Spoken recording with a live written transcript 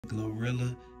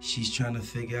Glorilla, she's trying to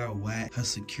figure out why her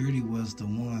security was the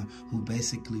one who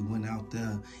basically went out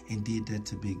there and did that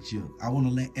to Big Jook. I want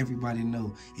to let everybody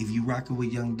know, if you rockin'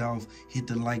 with Young Dolph, hit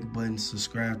the like button,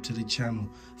 subscribe to the channel,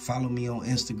 follow me on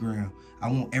Instagram.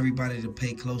 I want everybody to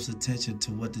pay close attention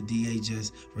to what the DA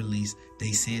just released.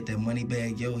 They said that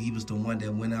Moneybagg Yo, he was the one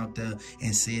that went out there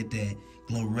and said that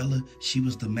Glorilla, she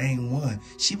was the main one.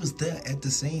 She was there at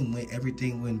the scene when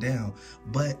everything went down.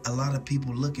 But a lot of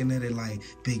people looking at it like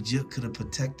Big Jook could have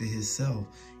protected himself.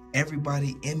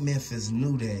 Everybody in Memphis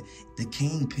knew that the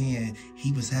kingpin,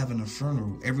 he was having a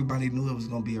funeral. Everybody knew it was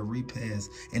going to be a repast,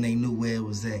 and they knew where it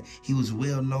was at. He was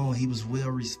well known. He was well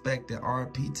respected.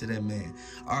 R.I.P. to that man.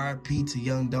 R.I.P. to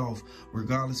Young Dolph.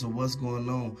 Regardless of what's going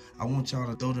on, I want y'all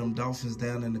to throw them dolphins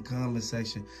down in the comment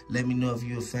section. Let me know if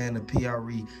you're a fan of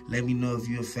PRE. Let me know if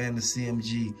you're a fan of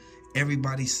CMG.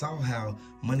 Everybody saw how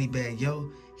Moneybagg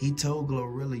Yo, he told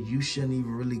Glorilla, you shouldn't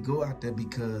even really go out there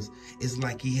because it's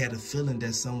like he had a feeling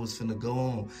that something was finna go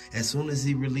on. As soon as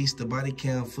he released the body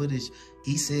cam footage,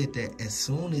 he said that as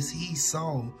soon as he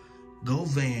saw Go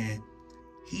Van,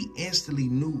 he instantly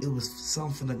knew it was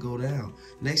something to go down.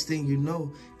 Next thing you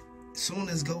know, soon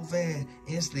as Go Van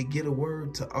instantly get a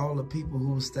word to all the people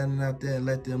who were standing out there and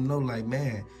let them know, like,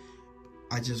 man,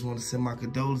 I just want to send my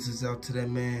condolences out to that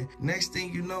man. Next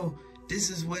thing you know, this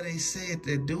is where they said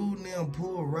that dude and them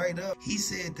pulled right up. He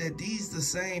said that these the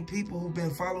same people who've been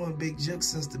following Big Jook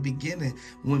since the beginning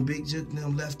when Big Jook and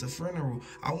them left the funeral.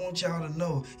 I want y'all to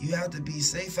know, you have to be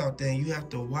safe out there and you have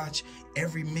to watch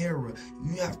every mirror.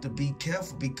 You have to be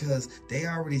careful because they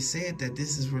already said that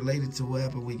this is related to what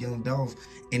happened with Young Dolph,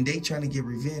 and they trying to get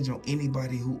revenge on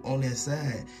anybody who on their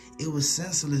side. It was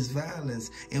senseless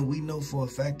violence, and we know for a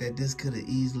fact that this could have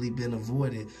easily been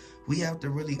avoided. We have to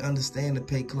really understand and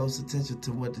pay close attention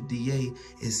to what the DA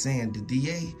is saying. The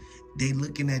DA, they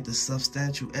looking at the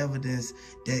substantial evidence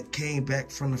that came back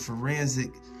from the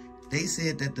forensic. They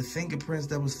said that the fingerprints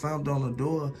that was found on the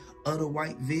door of the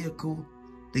white vehicle,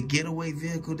 the getaway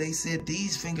vehicle, they said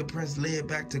these fingerprints led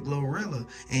back to Glorilla.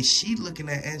 And she looking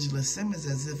at Angela Simmons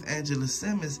as if Angela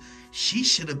Simmons, she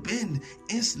should have been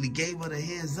instantly gave her the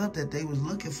heads up that they was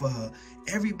looking for her.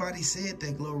 Everybody said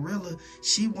that Glorilla,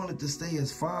 she wanted to stay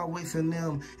as far away from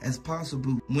them as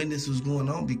possible when this was going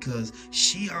on because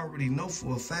she already know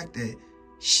for a fact that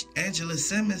Angela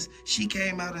Simmons, she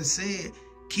came out and said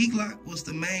Key Glock was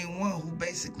the main one who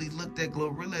basically looked at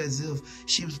Glorilla as if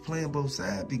she was playing both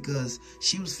sides because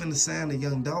she was finna sign to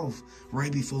Young Dolph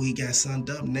right before he got signed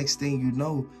up. Next thing you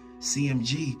know,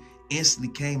 CMG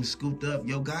instantly came and scooped up.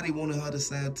 Yo Gotti wanted her to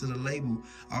sign to the label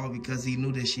all because he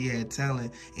knew that she had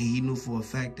talent and he knew for a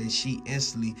fact that she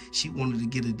wanted to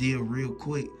get a deal real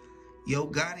quick. Yo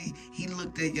Gotti, he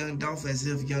looked at Young Dolph as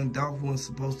if Young Dolph wasn't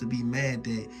supposed to be mad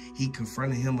that he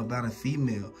confronted him about a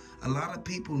female. A lot of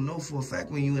people know for a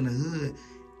fact when you in the hood,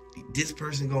 this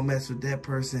person gonna mess with that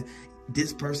person.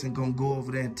 This person gonna go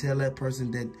over there and tell that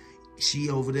person that she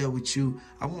over there with you.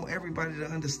 I want everybody to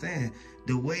understand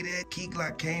the way that Key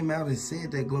Glock came out and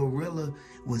said that Glorilla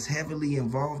was heavily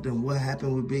involved in what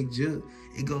happened with Big Jook.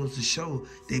 It goes to show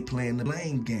they playing the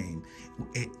blame game.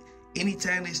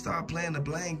 Anytime they start playing the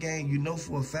blame game, you know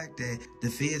for a fact that the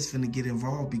feds finna get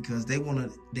involved because they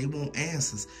want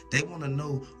answers. They want to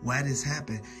know why this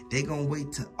happened. They gonna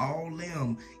wait till all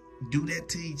them do that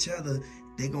to each other.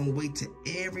 They gonna wait till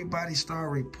everybody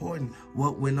start reporting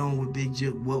what went on with Big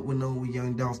Jook, what went on with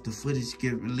Young Dolph. The footage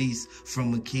get released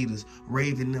from Makita's.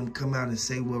 Raven them come out and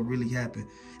say what really happened.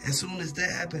 As soon as that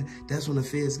happened, that's when the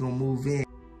feds gonna move in.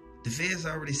 The feds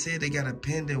already said they got a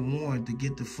pending warrant to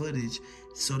get the footage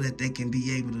so that they can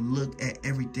be able to look at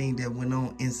everything that went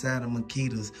on inside of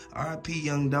Makita's. R.I.P.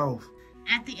 Young Dolph.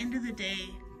 At the end of the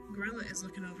day, Glorilla is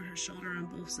looking over her shoulder on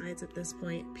both sides at this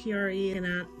point. PRE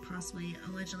and possibly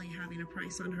allegedly having a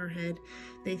price on her head.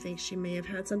 They think she may have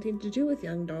had something to do with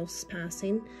Young Dolph's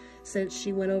passing since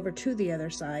she went over to the other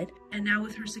side. And now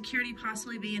with her security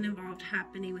possibly being involved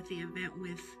happening with the event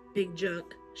with Big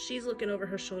Jook, she's looking over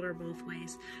her shoulder both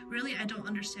ways. Really, I don't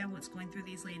understand what's going through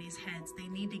these ladies' heads. They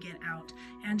need to get out.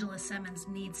 Angela Simmons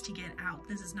needs to get out.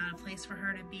 This is not a place for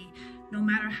her to be. No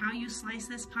matter how you slice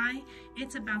this pie,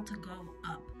 it's about to go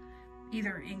up,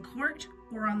 either in court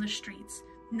or on the streets.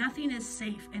 Nothing is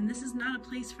safe, and this is not a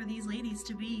place for these ladies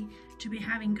to be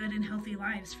having good and healthy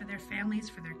lives for their families,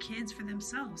 for their kids, for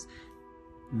themselves.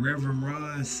 Reverend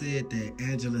Ron said that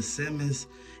Angela Simmons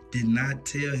did not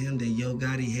tell him that Yo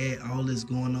Gotti had all this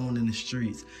going on in the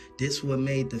streets. This what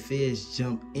made the feds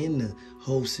jump in the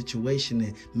whole situation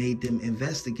and made them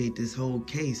investigate this whole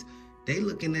case. They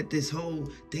looking at this whole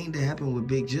thing that happened with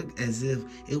Big Jook as if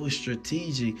it was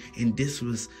strategic and this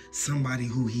was somebody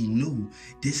who he knew.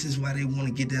 This is why they want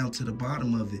to get down to the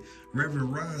bottom of it.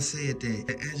 Reverend Ron said that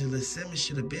Angela Simmons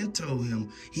should have been told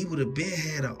him. He would have been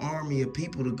had an army of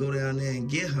people to go down there and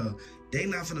get her. They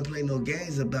not finna play no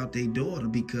games about their daughter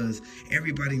because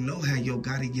everybody know how Yo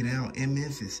Gotti get out in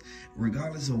Memphis.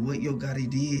 Regardless of what Yo Gotti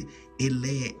did, it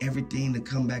led everything to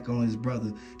come back on his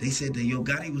brother. They said that Yo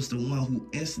Gotti was the one who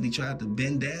instantly tried to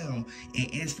bend down and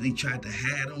instantly tried to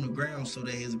hide on the ground so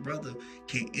that his brother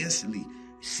can instantly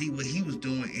see what he was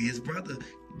doing and his brother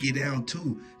get down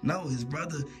too. No, his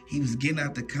brother, he was getting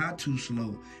out the car too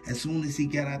slow. As soon as he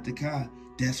got out the car,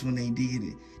 that's when they did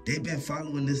it. They've been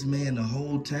following this man the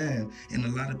whole time, and a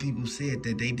lot of people said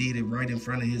that they did it right in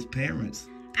front of his parents.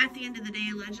 At the end of the day,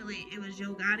 allegedly, it was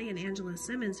Yo Gotti and Angela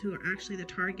Simmons who were actually the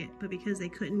target, but because they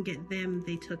couldn't get them,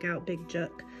 they took out Big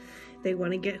Jook. They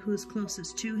want to get who's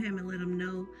closest to him and let him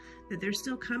know that they're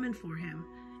still coming for him.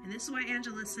 And this is why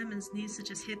Angela Simmons needs to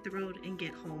just hit the road and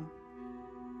get home.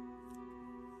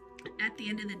 At the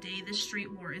end of the day, this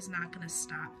street war is not going to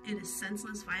stop. It is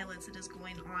senseless violence that is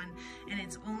going on, and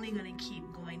it's only going to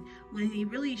keep going when he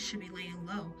really should be laying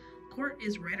low. Court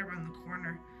is right around the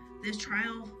corner. This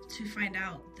trial to find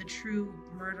out the true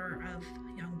murder of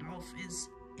Young Dolph is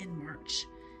in March.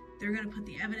 They're going to put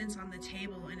the evidence on the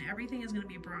table, and everything is going to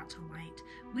be brought to light.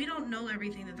 We don't know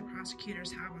everything that the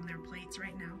prosecutors have on their plates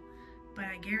right now, but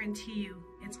I guarantee you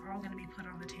it's all going to be put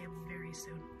on the table very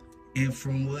soon. And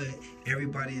from what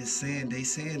everybody is saying, they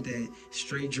saying that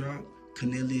Straight Drop,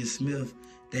 Cornelius Smith,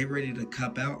 they ready to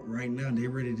cop out right now. They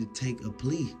ready to take a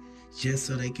plea just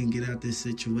so they can get out this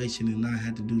situation and not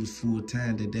have to do the full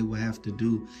time that they would have to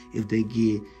do if they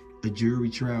get a jury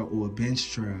trial or a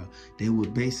bench trial. They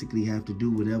would basically have to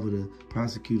do whatever the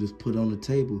prosecutors put on the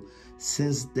table.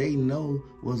 Since they know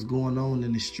what's going on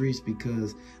in the streets,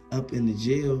 because up in the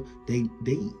jail, they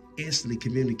instantly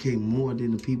communicate more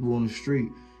than the people on the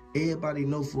street. Everybody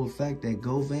know for a fact that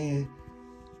Govan,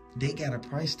 they got a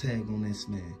price tag on this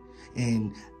man.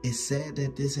 And it's sad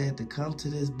that this had to come to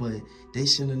this, but they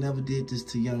shouldn't have never did this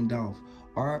to Young Dolph.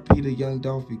 R.I.P. to Young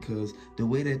Dolph, because the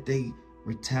way that they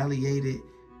retaliated,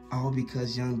 all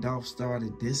because Young Dolph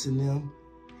started dissing them,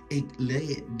 it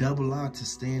led Double R to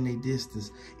stay in their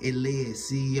distance. It led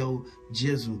CEO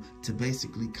Jizzle to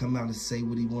basically come out and say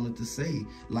what he wanted to say.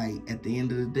 Like, at the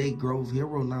end of the day, Grove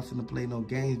Hero not finna play no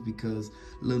games, because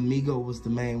Lil Migo was the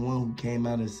main one who came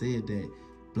out and said that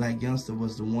Blac Youngsta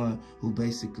was the one who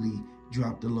basically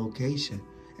dropped the location.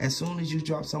 As soon as you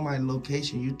drop somebody's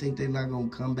location, you think they're not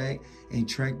going to come back and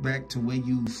track back to where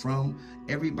you from?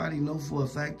 Everybody know for a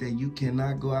fact that you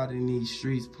cannot go out in these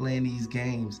streets playing these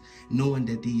games knowing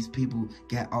that these people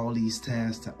got all these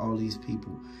ties to all these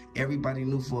people. Everybody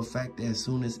knew for a fact that as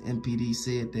soon as MPD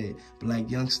said that Blac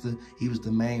Youngsta, he was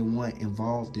the main one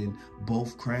involved in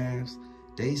both crimes,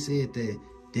 they said that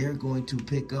they're going to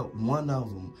pick up one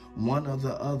of them, one or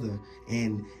the other,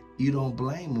 and you don't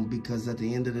blame them, because at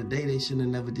the end of the day, they should have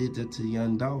never did that to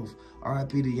Young Dolph.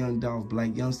 R.I.P. to Young Dolph.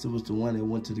 Blac Youngsta was the one that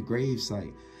went to the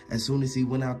gravesite. As soon as he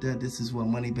went out there, this is what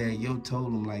Moneybagg Yo told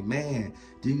him, like, man,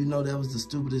 do you know that was the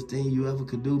stupidest thing you ever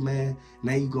could do, man?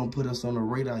 Now you going to put us on the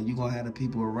radar. You going to have the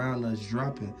people around us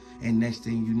dropping. And next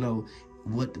thing you know,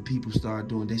 what the people start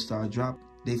doing, they start dropping.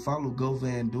 They follow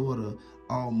Govan's daughter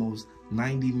almost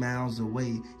 90 miles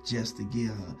away just to get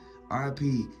her.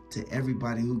 R.I.P. to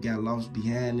everybody who got lost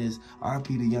behind this.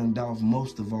 R.I.P. to Young Dolph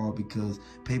most of all, because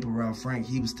Paper Route Frank,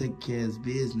 he was taking care of his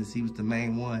business. He was the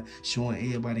main one showing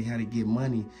everybody how to get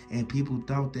money. And people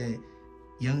thought that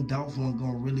Young Dolph wasn't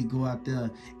going to really go out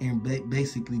there and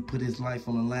basically put his life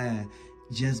on the line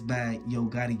just by Yo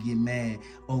Gotti get mad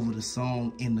over the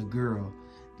song and the girl.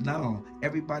 No,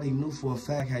 everybody knew for a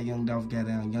fact how Young Dolph got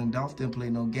down. Young Dolph didn't play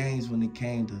no games when it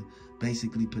came to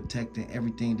basically protecting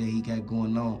everything that he got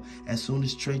going on. As soon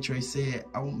as Trey said,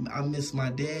 I miss my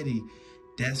daddy,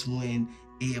 that's when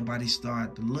everybody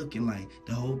started looking like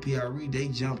the whole PRE, they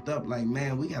jumped up like,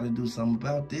 man, we got to do something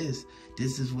about this.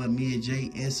 This is what me and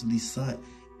Jay instantly sent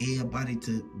everybody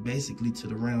to basically to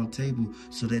the round table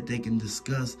so that they can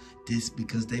discuss this,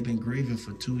 because they've been grieving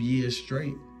for 2 years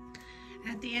straight.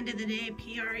 At the end of the day,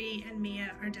 PRE and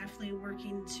Mia are definitely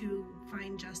working to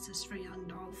find justice for Young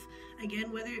Dolph.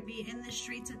 Again, whether it be in the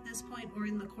streets at this point or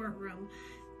in the courtroom,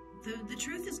 the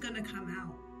truth is going to come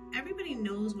out. Everybody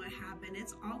knows what happened.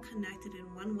 It's all connected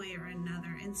in one way or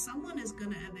another, and someone is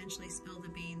going to eventually spill the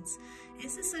beans.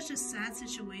 This is such a sad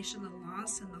situation, the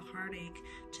loss and the heartache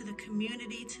to the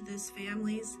community, to those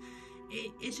families.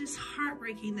 It's just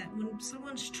heartbreaking that when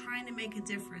someone's trying to make a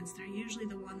difference, they're usually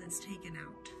the one that's taken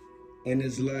out. And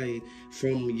it's like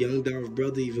from Young Dolph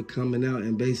brother even coming out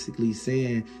and basically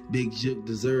saying Big Jook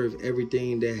deserved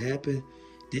everything that happened.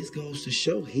 This goes to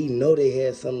show he know they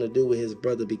had something to do with his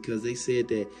brother, because they said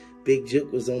that Big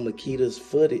Jook was on Makita's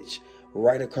footage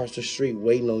right across the street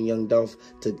waiting on Young Dolph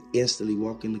to instantly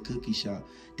walk in the cookie shop.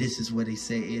 This is where they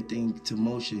set everything to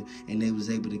motion, and they was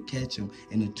able to catch him,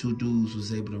 and the two dudes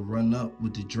was able to run up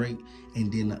with the Drake,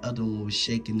 and then the other one was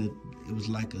shaking it was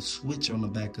like a switch on the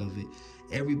back of it.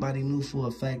 Everybody knew for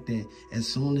a fact that as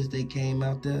soon as they came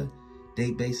out there,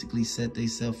 they basically set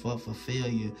themselves up for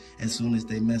failure as soon as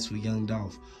they messed with Young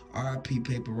Dolph. R.I.P.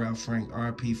 Paper Route Frank,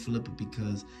 R.I.P. Flipper,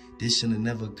 because this should have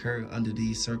never occurred under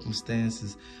these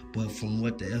circumstances. But from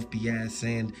what the FBI is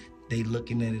saying, they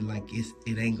looking at it like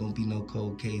it ain't gonna be no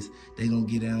cold case. They gonna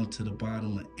get down to the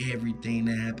bottom of everything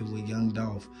that happened with Young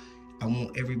Dolph. I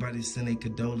want everybody to send their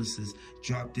condolences.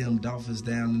 Drop them dolphins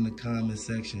down in the comment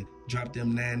section. Drop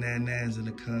them 999s in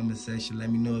the comment section.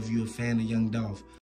 Let me know if you're a fan of Young Dolph.